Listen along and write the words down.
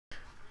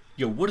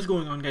Yo, what is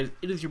going on, guys?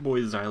 It is your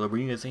boy Zyla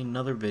bringing you guys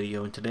another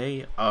video, and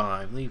today,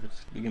 I believe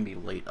it's gonna be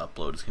late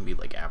upload. It's gonna be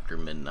like after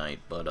midnight,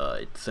 but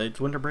it's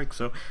winter break,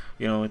 so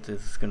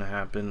it's gonna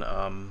happen.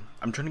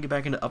 I'm trying to get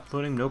back into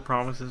uploading. No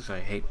promises.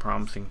 I hate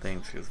promising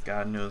things because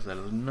God knows that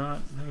is not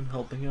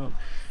helping out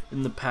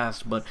in the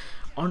past. But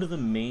onto the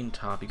main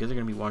topic. You guys are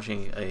gonna be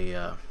watching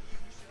a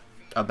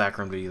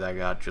background video that I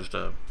got just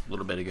a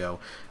little bit ago.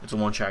 It's a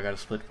one shot. I got a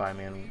split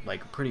 5-man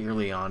like pretty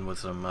early on with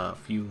some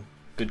few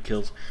good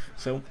kills.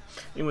 So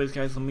anyways,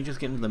 guys, let me just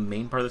get into the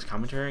main part of this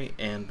commentary.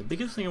 And the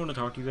biggest thing I want to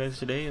talk to you guys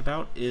today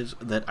about is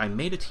that I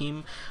made a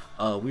team.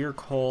 We are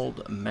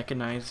called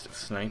Mechanized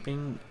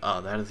Sniping.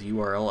 That is the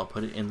URL. I'll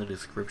put it in the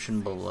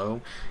description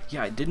below.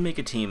 Yeah, I did make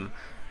a team.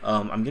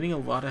 I'm getting a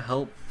lot of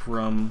help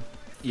from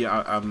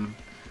I'm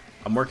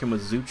working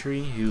with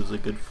Zutri, who's a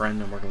good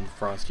friend. I'm working with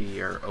Frosty,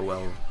 or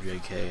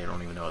OLJK, I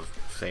don't even know how to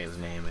say his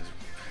name,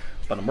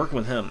 but I'm working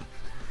with him,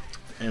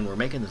 and we're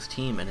making this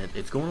team, and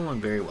it's going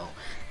along very well.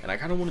 And I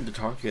kind of wanted to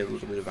talk to you guys a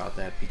little bit about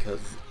that, because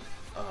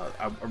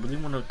I really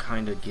want to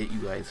kind of get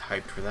you guys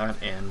hyped for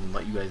that, and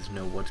let you guys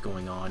know what's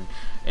going on,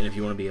 and if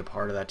you want to be a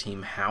part of that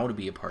team, how to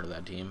be a part of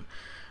that team.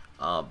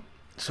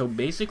 So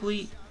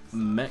basically,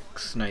 mech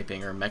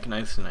sniping, or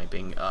mechanized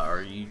sniping,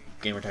 or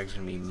gamer tag is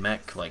going to be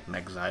mech, like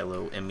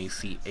mechxylo,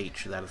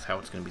 M-E-C-H, that is how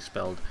it's going to be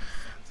spelled.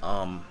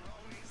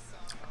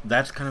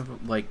 That's kind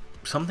of like,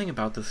 something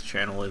about this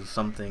channel is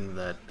something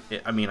that,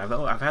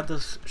 I've had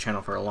this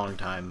channel for a long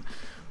time,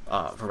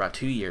 for about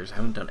 2 years. I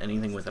haven't done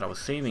anything with it. I was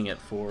saving it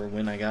for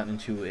when I got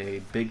into a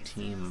big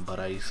team, but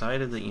I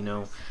decided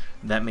that,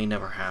 that may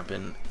never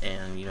happen,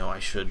 and, I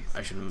should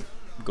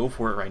go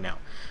for it right now.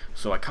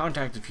 So I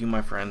contacted a few of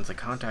my friends, I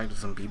contacted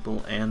some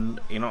people,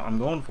 and I'm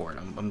going for it.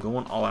 I'm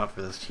going all out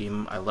for this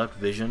team. I left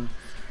Vision.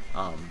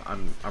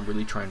 I'm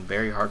really trying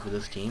very hard for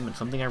this team, and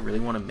something I really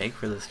want to make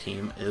for this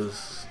team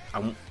is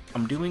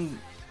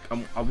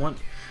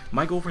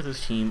my goal for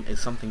this team is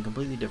something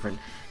completely different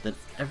than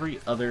every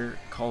other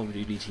Call of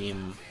Duty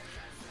team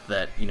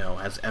that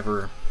has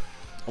ever.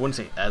 I wouldn't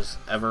say as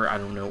ever, I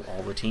don't know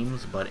all the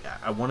teams, but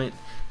I want it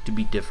to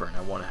be different.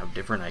 I want to have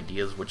different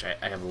ideas, which I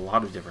have a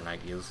lot of different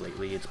ideas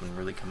lately. It's been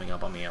really coming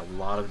up on me, a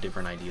lot of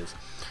different ideas.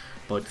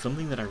 But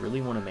something that I really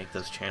want to make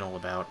this channel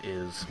about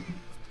is,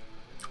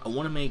 I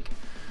want to make,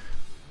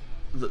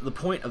 the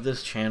point of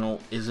this channel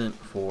isn't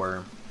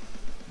for,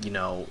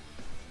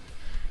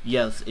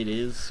 yes, it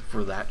is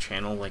for that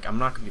channel. Like, I'm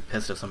not going to be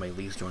pissed if somebody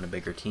leaves to join a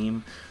bigger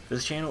team.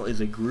 This channel is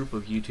a group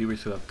of YouTubers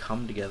who have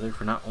come together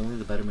for not only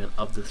the betterment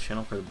of this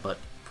channel, but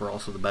for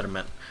also the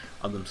betterment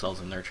of themselves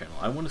and their channel.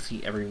 I want to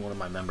see every one of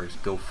my members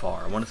go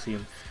far. I want to see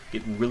them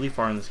get really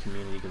far in this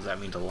community, because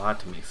that means a lot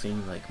to me,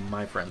 seeing like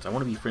my friends. I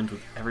want to be friends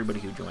with everybody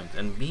who joins,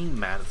 and being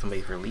mad at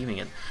somebody for leaving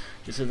it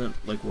just isn't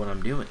like what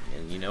I'm doing.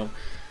 And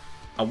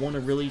I want to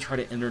really try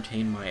to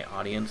entertain my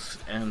audience,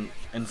 and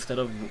instead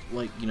of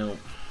like,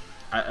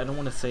 I don't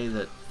want to say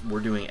that we're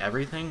doing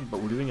everything,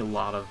 but we're doing a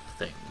lot of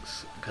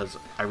things, because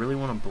I really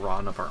want to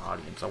broaden up our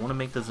audience. I want to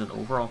make this an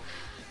overall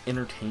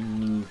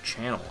entertaining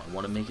channel. I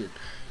want to make it,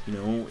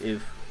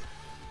 if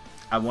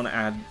I want to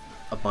add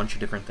a bunch of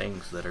different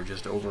things that are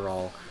just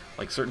overall,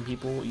 like certain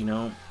people,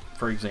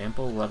 for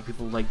example, a lot of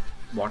people like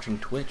watching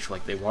Twitch,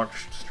 like they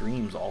watch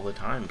streams all the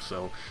time,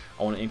 so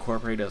I want to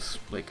incorporate a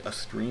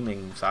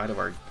streaming side of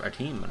our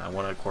team, and I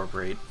want to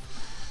incorporate,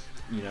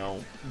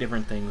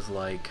 different things.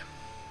 Like,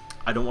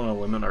 I don't want to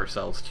limit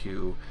ourselves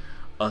to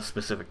a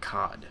specific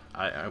COD.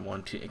 I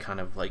want to kind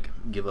of like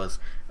give us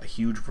a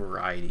huge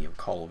variety of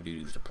Call of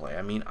Duties to play.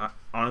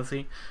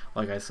 Honestly,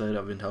 like I said,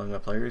 I've been telling my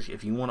players,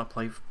 if you want to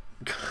play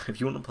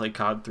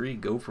COD 3,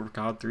 go for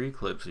COD 3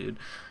 clips, dude,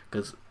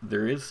 because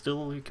there is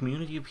still a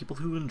community of people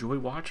who enjoy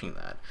watching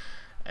that.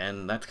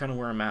 And that's kind of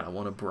where I'm at. I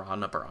want to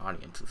broaden up our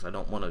audiences. I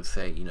don't want to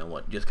say,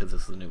 what, just because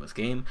this is the newest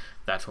game,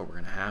 that's what we're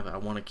going to have. I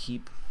don't want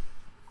to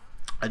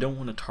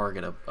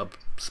target a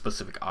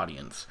specific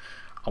audience.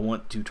 I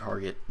want to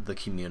target the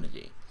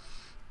community.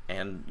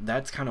 And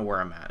that's kind of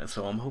where I'm at.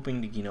 So I'm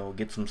hoping to,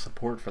 get some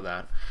support for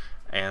that.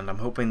 And I'm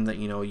hoping that,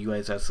 you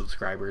guys as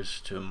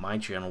subscribers to my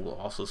channel will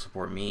also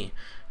support me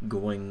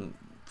going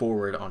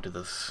forward onto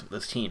this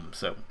team.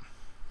 So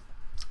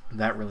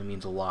that really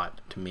means a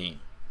lot to me,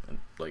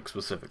 like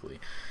specifically.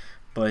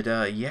 But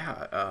that's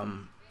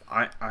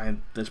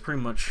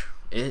pretty much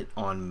it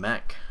on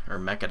mech, or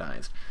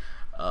mechanized.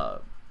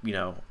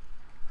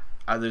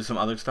 There's some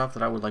other stuff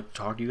that I would like to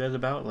talk to you guys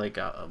about, like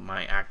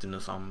my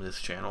activeness on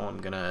this channel. I'm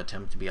gonna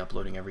attempt to be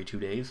uploading every 2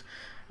 days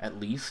at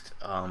least,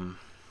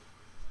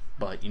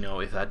 but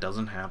if that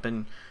doesn't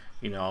happen,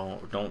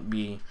 don't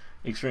be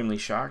extremely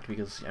shocked,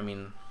 because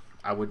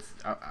I wouldn't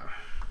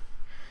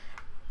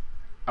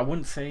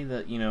say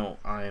that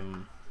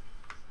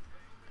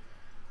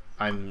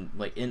I'm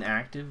like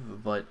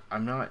inactive, but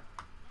I'm not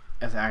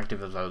as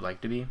active as I would like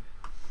to be.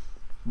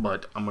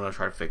 But I'm gonna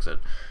try to fix it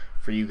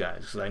for you guys,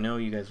 because I know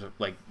you guys have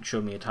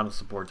showed me a ton of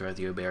support throughout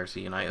the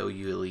OBRC, and I owe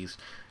you at least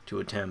to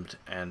attempt,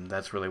 and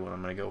that's really what I'm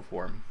gonna go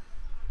for.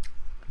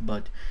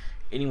 But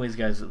Anyways,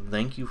 guys,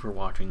 thank you for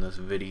watching this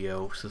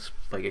video.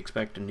 Like,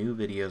 expect new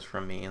videos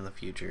from me in the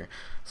future,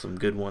 some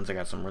good ones. I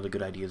got some really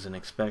good ideas, and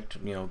expect,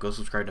 you know, go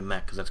subscribe to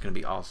Mech, because that's gonna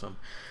be awesome.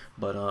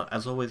 But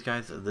as always,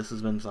 guys, this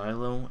has been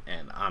Xylo,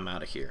 and I'm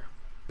out of here.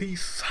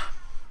 Peace.